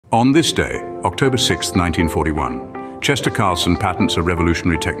On this day, October 6, 1941, Chester Carlson patents a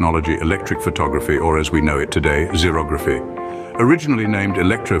revolutionary technology, electric photography, or as we know it today, xerography. Originally named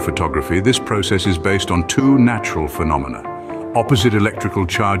electrophotography, this process is based on two natural phenomena. Opposite electrical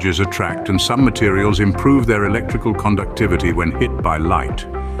charges attract, and some materials improve their electrical conductivity when hit by light.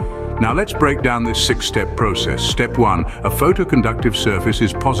 Now let's break down this six-step process. Step 1, a photoconductive surface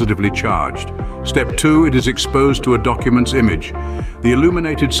is positively charged. Step 2, it is exposed to a document's image. The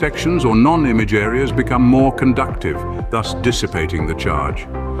illuminated sections or non-image areas become more conductive, thus dissipating the charge.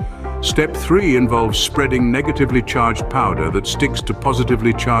 Step 3 involves spreading negatively charged powder that sticks to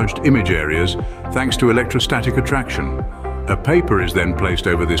positively charged image areas thanks to electrostatic attraction. A paper is then placed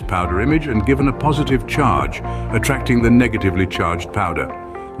over this powder image and given a positive charge, attracting the negatively charged powder.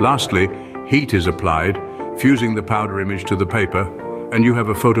 Lastly, heat is applied, fusing the powder image to the paper, and you have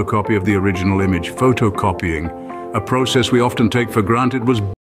a photocopy of the original image. Photocopying, a process we often take for granted, was